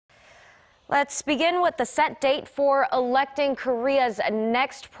Let's begin with the set date for electing Korea's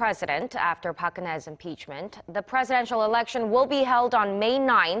next president after Park Geun-hye's impeachment. The presidential election will be held on May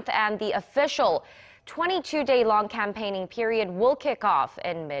 9th, and the official 22-day-long campaigning period will kick off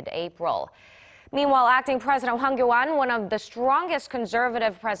in mid-April. Meanwhile, acting President Hwang Kyo-ahn, one of the strongest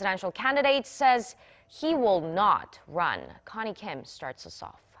conservative presidential candidates, says he will not run. Connie Kim starts us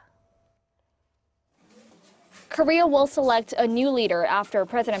off. Korea will select a new leader after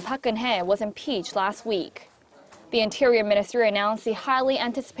President Park Geun-hye was impeached last week. The Interior Ministry announced the highly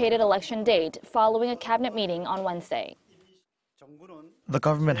anticipated election date following a cabinet meeting on Wednesday. The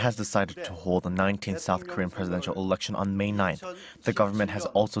government has decided to hold the 19th South Korean presidential election on May 9th. The government has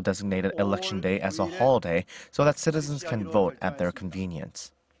also designated Election Day as a holiday so that citizens can vote at their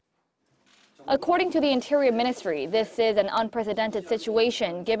convenience. According to the Interior Ministry, this is an unprecedented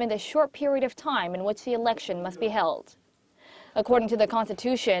situation given the short period of time in which the election must be held. According to the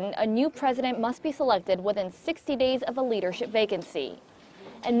Constitution, a new president must be selected within 60 days of a leadership vacancy.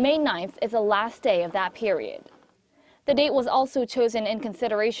 And May 9th is the last day of that period. The date was also chosen in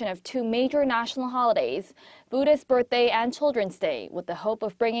consideration of two major national holidays, Buddhist Birthday and Children's Day, with the hope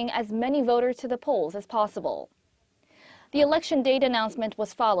of bringing as many voters to the polls as possible. The election date announcement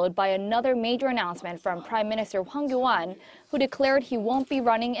was followed by another major announcement from Prime Minister Hwang Kyo-ahn, who declared he won't be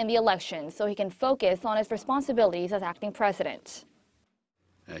running in the election so he can focus on his responsibilities as acting president.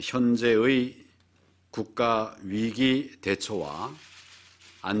 현재의 국가 위기 대처와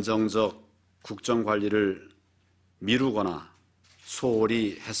안정적 국정 관리를 미루거나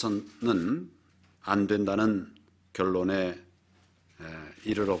소홀히 해서는 안 된다는 결론에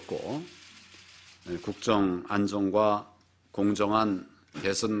이르렀고, 국정 안정과 공정한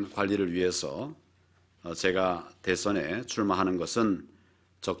대선 관리를 위해서 제가 대선에 출마하는 것은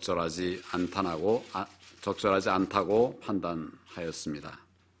적절하지 않다고 판단하였습니다.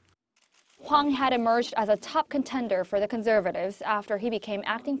 Hwang had emerged as a top contender for the conservatives after he became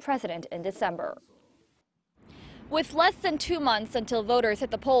acting president in December. With less than 2 months until voters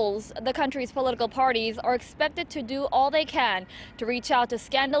hit the polls, the country's political parties are expected to do all they can to reach out to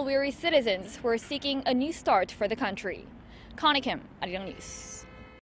scandal-weary citizens who are seeking a new start for the country. Connie Kim, Arirang News.